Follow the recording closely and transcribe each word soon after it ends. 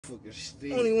I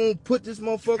don't even want to put this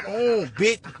motherfucker on,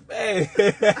 bitch. Man.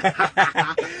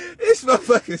 This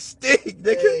motherfucker stink,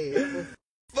 nigga. Hey,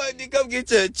 fuck, nigga, come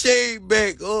get your chain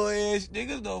back, oh ass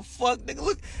nigga. The fuck, nigga.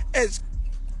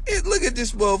 Look at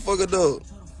this motherfucker, though.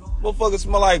 Motherfucker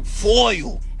smell like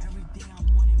foil.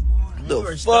 The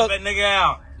fuck? That nigga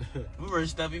out. We were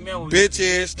stuffing man. Bitch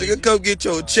ass nigga, come get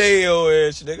your chain, oh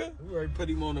ass nigga. We already put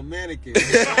him on a mannequin.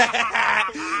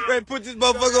 Ready put this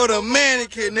motherfucker on a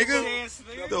mannequin, nigga.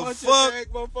 The fuck?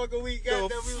 Motherfucker, we got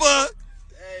the that. fuck?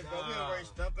 Hey, bro, we already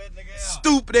stumped that nigga out.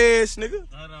 Stupid ass nigga.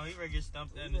 No, he ready to get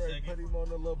stumped in a second. Put him on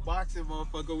the little boxing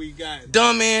motherfucker we got.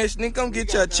 Dumb ass nigga, come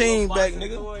get your chain back,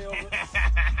 nigga.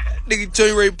 Nigga tell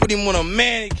you ready to put him on a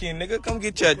mannequin, nigga. Come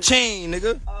get your chain,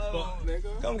 nigga. Fuck,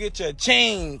 nigga. Come get your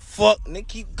chain, fuck, nigga.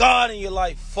 Keep God in your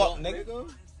life, fuck,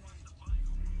 nigga.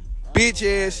 Bitch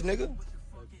ass nigga.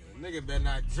 Nigga better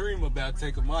not dream about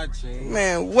taking my chain.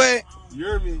 Man, what? You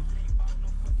hear me?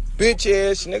 Bitch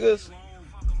ass niggas.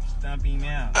 Stump him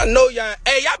out. I know y'all.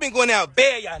 Hey, y'all been going out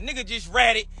bad. Y'all niggas just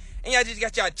ratted. And y'all just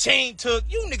got y'all chain took.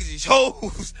 You niggas is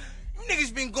hoes. You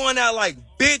niggas been going out like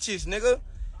bitches, nigga.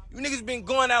 You niggas been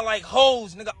going out like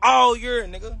hoes, nigga, all year,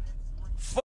 nigga.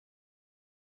 Fuck,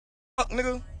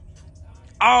 nigga.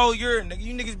 All year, nigga.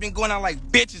 You niggas been going out like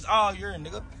bitches all year,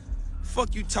 nigga.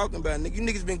 Fuck you talking about, nigga. You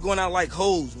niggas been going out like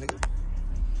hoes, nigga.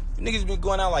 You niggas been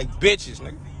going out like bitches,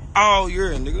 nigga. All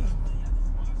year, nigga.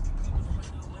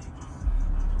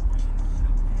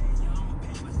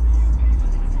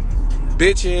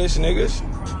 Bitch ass niggas.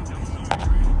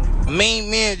 Main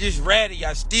man just ratted.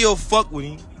 Y'all still fuck with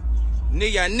him.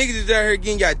 Nigga, y'all niggas is out here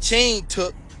getting y'all chain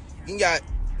took. Getting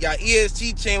y'all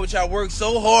EST chain, which y'all worked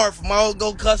so hard from all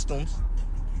Go Customs.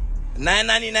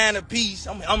 $9.99 a piece.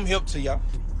 I'm hip to y'all.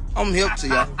 I'm hip to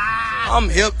y'all. I'm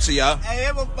hip to y'all.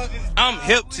 I'm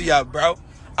hip to y'all, bro.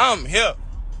 I'm hip.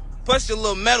 Plus your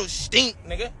little metal stink,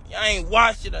 nigga. Y'all ain't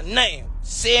washed it or nothing.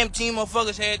 17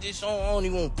 motherfuckers had this on. I don't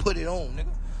even want to put it on, nigga.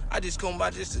 I just come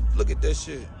by just to look at that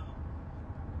shit.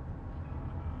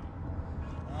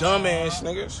 Dumbass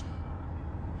niggas.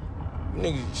 You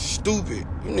niggas is stupid.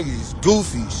 You niggas is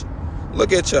goofies.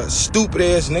 Look at y'all stupid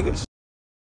ass niggas.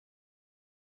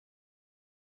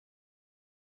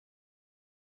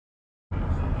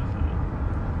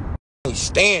 I ain't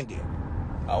stand it.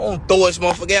 I won't throw this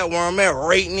motherfucker out where I'm at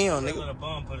right now, nigga. Let a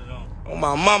bum put it on. Oh,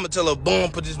 my mama tell her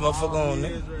bum put this motherfucker on,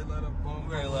 nigga.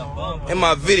 In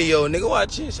my video, nigga,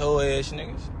 watch this whole ass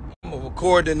niggas. I'm gonna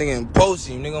record that nigga and post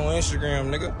him, nigga, on Instagram,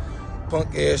 nigga.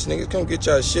 Punk ass niggas, come get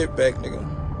y'all shit back, nigga.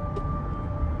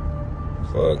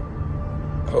 Fuck.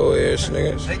 Whole ass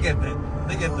niggas. They get the.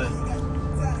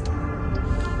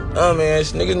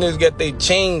 Ass niggas got they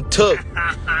chain took.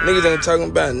 Niggas ain't talking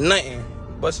about nothing.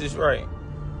 Bust this right.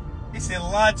 He said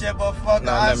launch that motherfucker.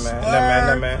 Nah,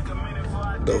 that man.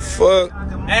 The fuck?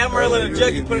 Amarillo and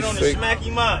Juggy put it on the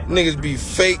smacky mind. Niggas be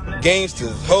fake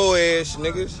gangsters, whole ass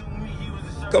niggas.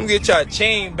 Come get y'all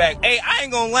chain back. Hey, I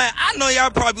ain't gonna lie. I know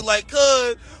y'all probably like,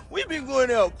 cuz, we been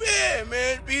going out bad,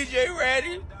 man. BJ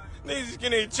Ratty. Niggas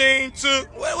getting their chain took.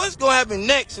 What's gonna happen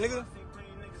next, nigga?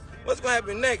 What's gonna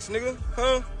happen next, nigga?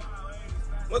 Huh?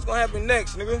 What's gonna happen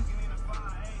next, nigga?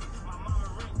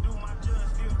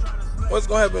 What's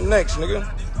gonna happen next,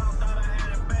 nigga?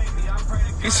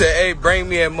 He said, hey, bring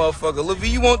me that motherfucker. Lil V,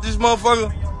 you want this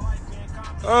motherfucker?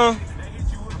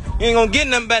 You ain't gonna get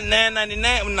nothing about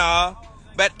 $9.99. Nah.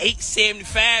 About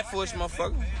 $8.75 for this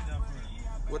motherfucker.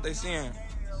 What they saying?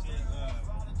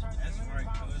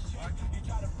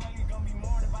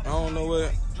 I don't know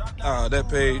what. Oh, that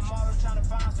page.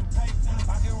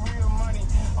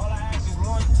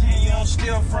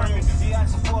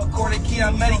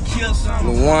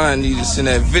 Luan need to send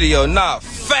that video. Nah,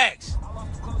 facts.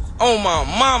 On my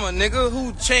mama, nigga.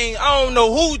 Who chain? I don't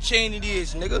know who chain it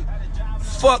is, nigga.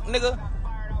 Fuck, nigga.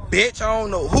 Bitch, I don't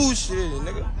know who shit it is,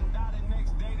 nigga.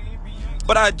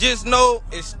 But I just know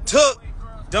it's took.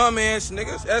 Dumbass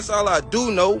niggas. That's all I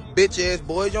do know. Bitch ass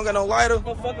boys. You don't got no lighter?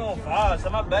 Motherfucker on fire.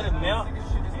 Somebody better melt.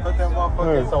 Put that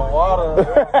motherfucker in some water.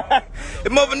 The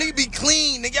motherfucker need to be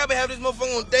clean. Nigga, y'all been having this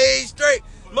motherfucker on days straight.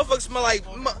 Motherfucker smell like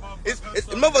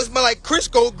motherfucker smell like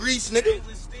Crisco grease, nigga.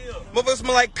 Motherfucker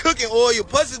smell like cooking oil.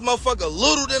 Plus this motherfucker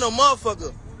little than a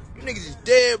motherfucker. You niggas is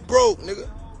dead broke, nigga.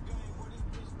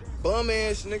 Bum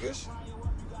ass niggas.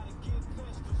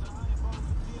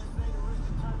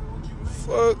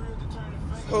 Fuck.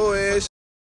 Whole ass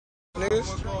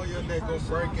niggas. Your neck gonna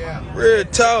break out. Real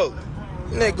talk.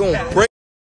 Your neck gonna break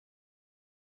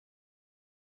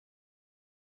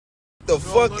the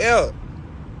fuck out.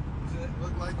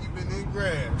 Look like you been in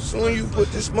grass. Soon you put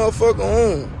this motherfucker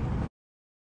on.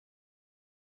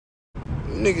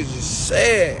 You niggas just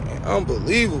sad and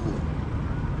unbelievable.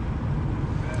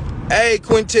 Hey,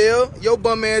 Quintel, your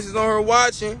bum ass is on her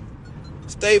watching.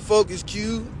 Stay focused,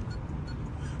 Q.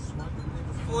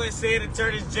 Boy said it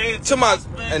turned his J To my a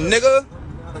nigga.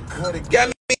 Got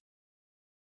me.